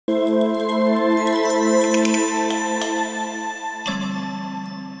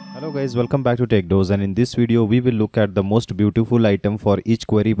Hello guys, welcome back to TechDose, and in this video we will look at the most beautiful item for each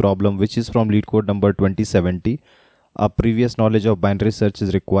query problem, which is from Leetcode number 2070. A previous knowledge of binary search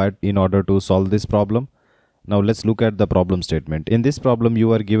is required in order to solve this problem. Now let's look at the problem statement. In this problem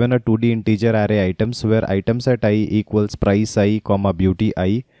you are given a 2D integer array items where items at I equals price I, comma beauty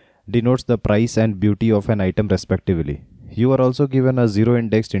I denotes the price and beauty of an item respectively. You are also given a zero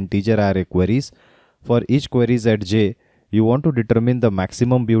indexed integer array queries. For each queries at j, you want to determine the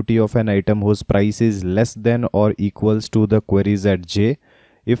maximum beauty of an item whose price is less than or equals to the queries at j.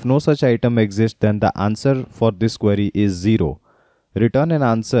 If no such item exists, then the answer for this query is 0. Return an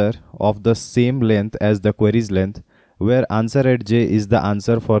answer of the same length as the query's length, where answer at j is the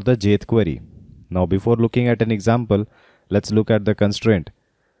answer for the jth query. Now before looking at an example, let's look at the constraint.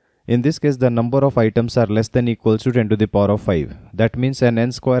 In this case, the number of items are less than equals to 10 to the power of 5. That means an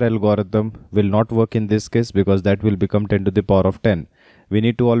n square algorithm will not work in this case because that will become 10 to the power of 10. We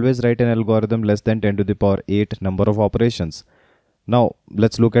need to always write an algorithm less than 10 to the power 8 number of operations. Now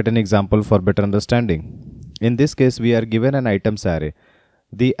let's look at an example for better understanding. In this case, we are given an items array.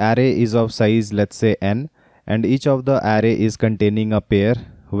 The array is of size, let's say n, and each of the array is containing a pair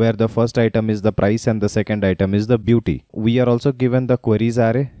where the first item is the price and the second item is the beauty. We are also given the queries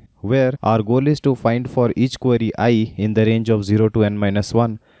array, where our goal is to find for each query I in the range of 0 to n minus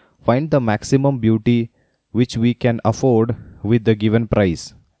 1, find the maximum beauty which we can afford with the given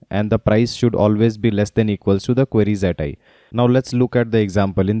price, and the price should always be less than equals to the queries at I. Now let's look at the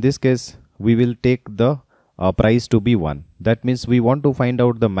example. In this case, we will take the price to be 1. That means we want to find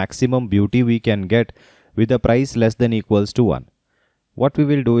out the maximum beauty we can get with a price less than equals to 1. What we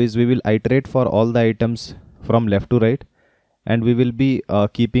will do is we will iterate for all the items from left to right, and we will be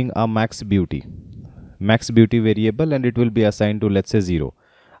keeping a max beauty variable, and it will be assigned to, let's say, 0.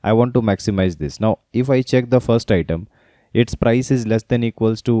 I want to maximize this. Now if I check the first item, its price is less than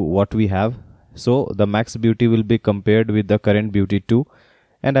equals to what we have, so the max beauty will be compared with the current beauty 2,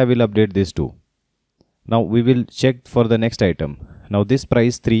 and I will update this too. Now we will check for the next item. Now this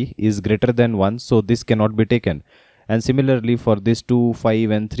price 3 is greater than 1, so this cannot be taken. And similarly for this 2,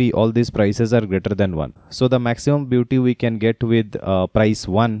 5 and 3, all these prices are greater than 1. So the maximum beauty we can get with price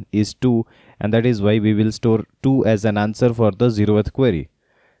 1 is 2, and that is why we will store 2 as an answer for the 0th query.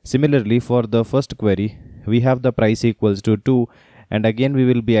 Similarly for the first query, we have the price equals to 2, and again we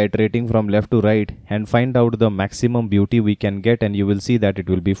will be iterating from left to right and find out the maximum beauty we can get, and you will see that it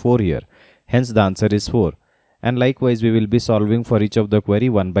will be 4 here. Hence the answer is 4. And likewise we will be solving for each of the query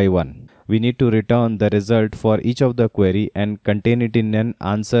one by one. We need to return the result for each of the query and contain it in an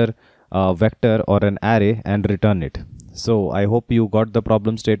answer vector or an array and return it. So I hope you got the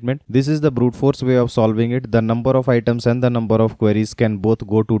problem statement. This is the brute force way of solving it. The number of items and the number of queries can both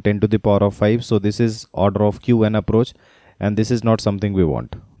go to 10 to the power of 5. So this is order of QN approach, and this is not something we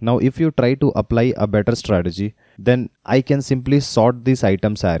want. Now if you try to apply a better strategy, then I can simply sort this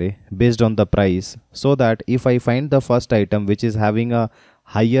items array based on the price, so that if I find the first item which is having a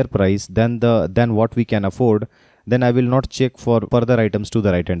higher price than what we can afford, then I will not check for further items to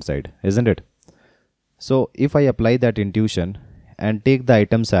the right hand side, isn't it? So if I apply that intuition and take the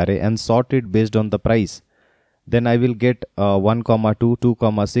items array and sort it based on the price, then I will get 1, 2,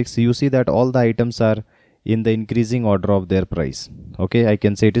 2, 6. You see that all the items are in the increasing order of their price. Okay, I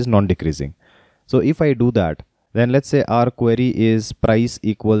can say it is non-decreasing. So if I do that, then let's say our query is price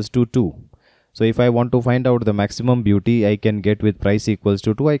equals to 2. So if I want to find out the maximum beauty I can get with price equals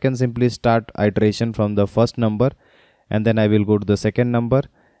to 2, I can simply start iteration from the first number, and then I will go to the second number,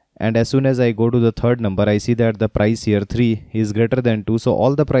 and as soon as I go to the third number, I see that the price here 3 is greater than 2. So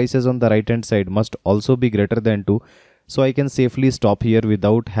all the prices on the right hand side must also be greater than 2. So I can safely stop here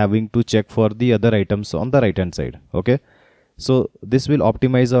without having to check for the other items on the right hand side. Okay, so this will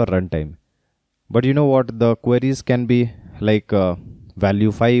optimize our runtime. But you know what, the queries can be like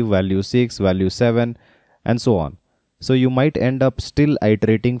value 5, value 6, value 7 and so on. So you might end up still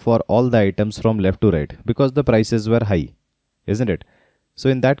iterating for all the items from left to right because the prices were high, isn't it? So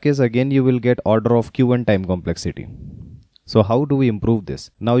in that case, again you will get order of Q1 time complexity. So how do we improve this?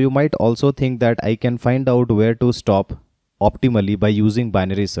 Now you might also think that I can find out where to stop optimally by using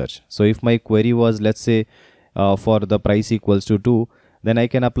binary search. So if my query was, let's say, for the price equals to 2, then I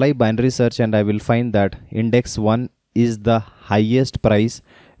can apply binary search and I will find that index 1 is the highest price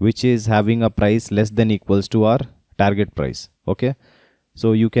which is having a price less than equals to our target price. Okay,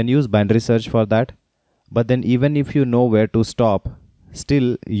 so you can use binary search for that, but then even if you know where to stop,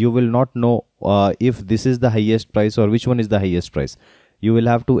 still you will not know if this is the highest price or which one is the highest price. You will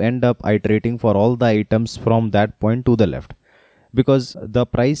have to end up iterating for all the items from that point to the left. because the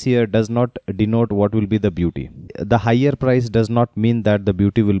price here does not denote what will be the beauty. The higher price does not mean that the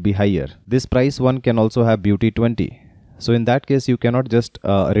beauty will be higher. This price 1 can also have beauty 20. So in that case, you cannot just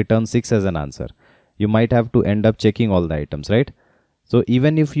return 6 as an answer. You might have to end up checking all the items, right? So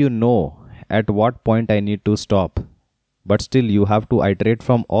even if you know at what point I need to stop, but still you have to iterate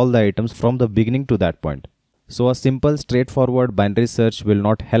from all the items from the beginning to that point. So a simple straightforward binary search will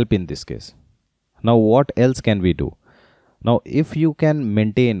not help in this case. Now what else can we do? Now if you can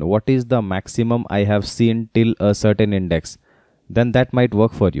maintain what is the maximum I have seen till a certain index, then that might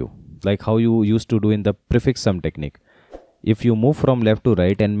work for you, like how you used to do in the prefix sum technique. If you move from left to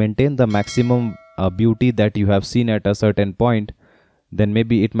right and maintain the maximum beauty that you have seen at a certain point, then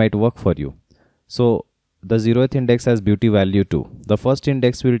maybe it might work for you. So the 0th index has beauty value 2. The first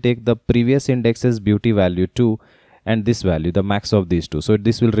index will take the previous index's beauty value 2 and this value, the max of these two. So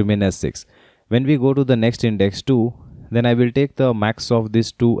this will remain as 6. When we go to the next index 2, then I will take the max of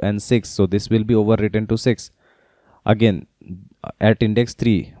this 2 and 6. So this will be overwritten to 6. Again, at index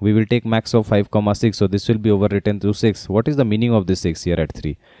 3, we will take max of 5, 6. So this will be overwritten to 6. What is the meaning of this 6 here at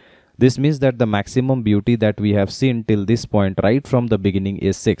 3? This means that the maximum beauty that we have seen till this point right from the beginning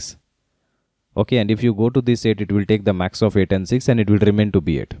is 6. Okay, and if you go to this 8, it will take the max of 8 and 6 and it will remain to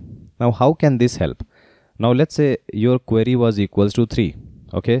be 8. Now how can this help? Now let's say your query was equals to 3.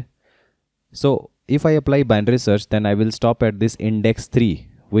 Okay, so if I apply binary search, then I will stop at this index 3,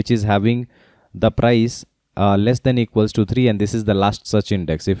 which is having the price less than equals to 3, and this is the last such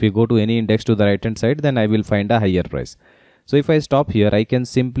index. If you go to any index to the right hand side, then I will find a higher price. So if I stop here, I can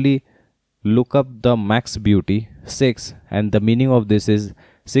simply look up the max beauty 6, and the meaning of this is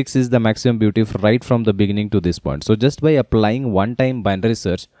 6 is the maximum beauty right from the beginning to this point. So just by applying one time binary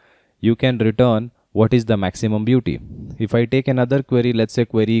search, you can return what is the maximum beauty. If I take another query, let's say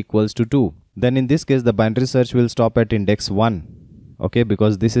query equals to 2, then in this case the binary search will stop at index 1. Okay,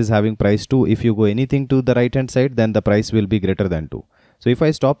 because this is having price 2. If you go anything to the right hand side, then the price will be greater than 2. So if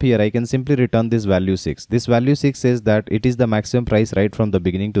I stop here, I can simply return this value 6. This value 6 says that it is the maximum price right from the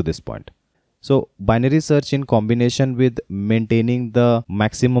beginning to this point. So binary search in combination with maintaining the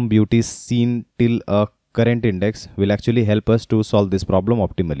maximum beauty seen till a current index will actually help us to solve this problem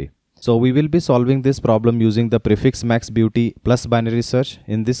optimally. So we will be solving this problem using the prefix max beauty plus binary search.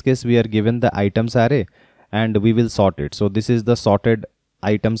 In this case, we are given the items array and we will sort it. So this is the sorted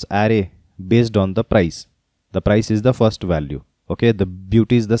items array based on the price. The price is the first value. Okay, the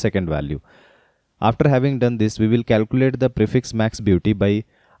beauty is the second value. After having done this, we will calculate the prefix max beauty by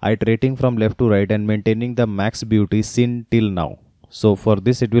iterating from left to right and maintaining the max beauty seen till now. So for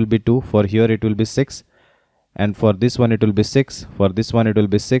this it will be 2, for here it will be 6, and for this one it will be 6, for this one it will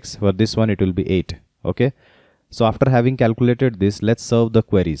be 6, for this one it will be 8. Okay, so after having calculated this, let's serve the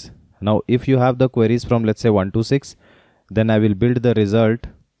queries. Now if you have the queries from let's say 1 to 6, then I will build the result,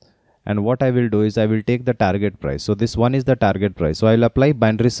 and what I will do is I will take the target price. So this one is the target price. So I will apply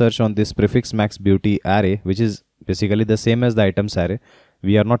binary search on this prefix max beauty array, which is basically the same as the items array.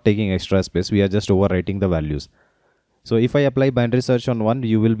 We are not taking extra space, we are just overwriting the values. So if I apply binary search on 1,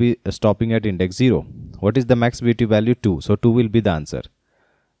 you will be stopping at index 0. What is the max beauty value? 2. So 2 will be the answer.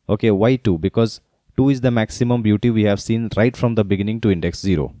 Okay, why 2? Because 2 is the maximum beauty we have seen right from the beginning to index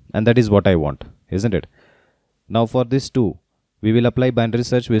 0, and that is what I want, isn't it? Now for this 2, we will apply binary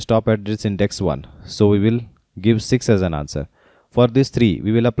search, we stop at this index 1. So we will give 6 as an answer. For this 3,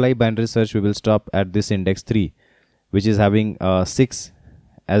 we will apply binary search, we will stop at this index 3, which is having 6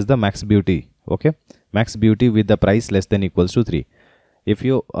 as the max beauty. Okay, max beauty with the price less than equals to 3. If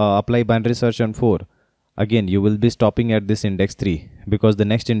you apply binary search on 4, again you will be stopping at this index 3, because the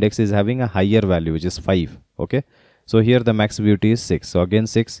next index is having a higher value, which is 5. Okay, so here the max beauty is 6. So again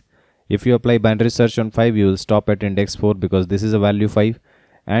 6. If you apply binary search on 5, you will stop at index 4, because this is a value 5,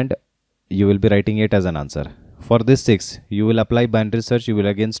 and you will be writing it as an answer. For this 6, you will apply binary search, you will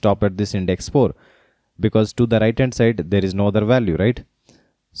again stop at this index 4, because to the right hand side there is no other value, right?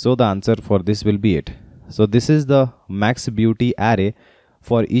 So the answer for this will be 8. So this is the max beauty array.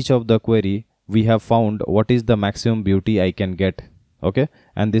 For each of the query, we have found what is the maximum beauty I can get. Okay,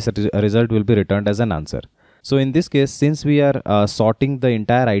 and this result will be returned as an answer. So in this case, since we are sorting the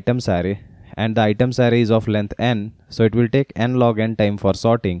entire items array, and the items array is of length n, so it will take n log n time for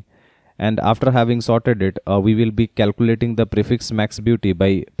sorting, and after having sorted it, we will be calculating the prefix max beauty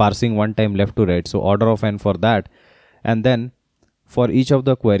by parsing one time left to right, so order of n for that, and then for each of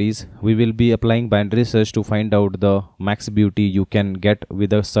the queries we will be applying binary search to find out the max beauty you can get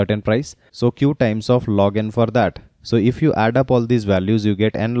with a certain price, so q times of log n for that. So if you add up all these values, you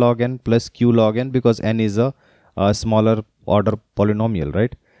get n log n plus q log n, because n is a smaller order polynomial,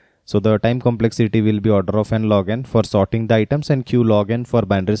 right? So the time complexity will be order of n log n for sorting the items and q log n for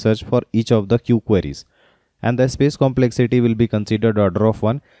binary search for each of the q queries. And the space complexity will be considered order of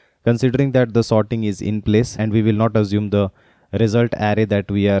 1, considering that the sorting is in place and we will not assume the result array that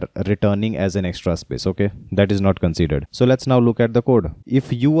we are returning as an extra space. Okay, that is not considered. So let's now look at the code.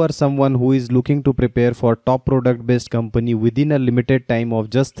 If you are someone who is looking to prepare for top product based company within a limited time of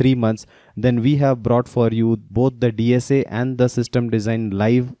just 3 months, then we have brought for you both the DSA and the system design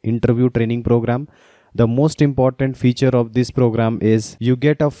live interview training program. The most important feature of this program is you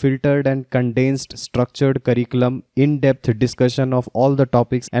get a filtered and condensed structured curriculum, in-depth discussion of all the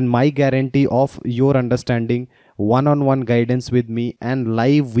topics, and my guarantee of your understanding, one-on-one guidance with me, and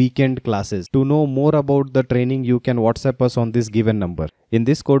live weekend classes. To know more about the training, you can WhatsApp us on this given number. In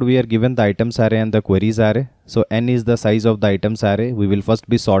this code, we are given the items array and the queries array. So n is the size of the items array. We will first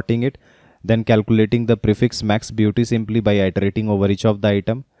be sorting it, then calculating the prefix max beauty simply by iterating over each of the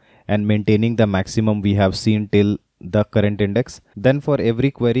item and maintaining the maximum we have seen till the current index. Then for every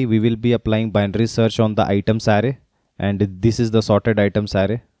query, we will be applying binary search on the items array, and this is the sorted items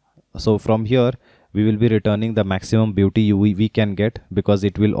array. So from here, we will be returning the maximum beauty we can get, because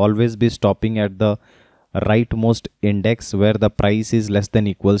it will always be stopping at the rightmost index where the price is less than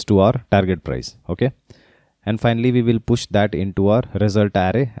equals to our target price. Okay, and finally we will push that into our result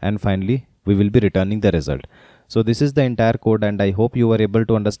array, and finally we will be returning the result. So this is the entire code, and I hope you were able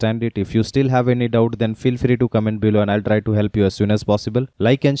to understand it. If you still have any doubt, then feel free to comment below and I'll try to help you as soon as possible.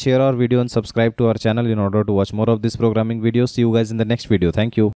 Like and share our video and subscribe to our channel in order to watch more of these programming videos. See you guys in the next video. Thank you.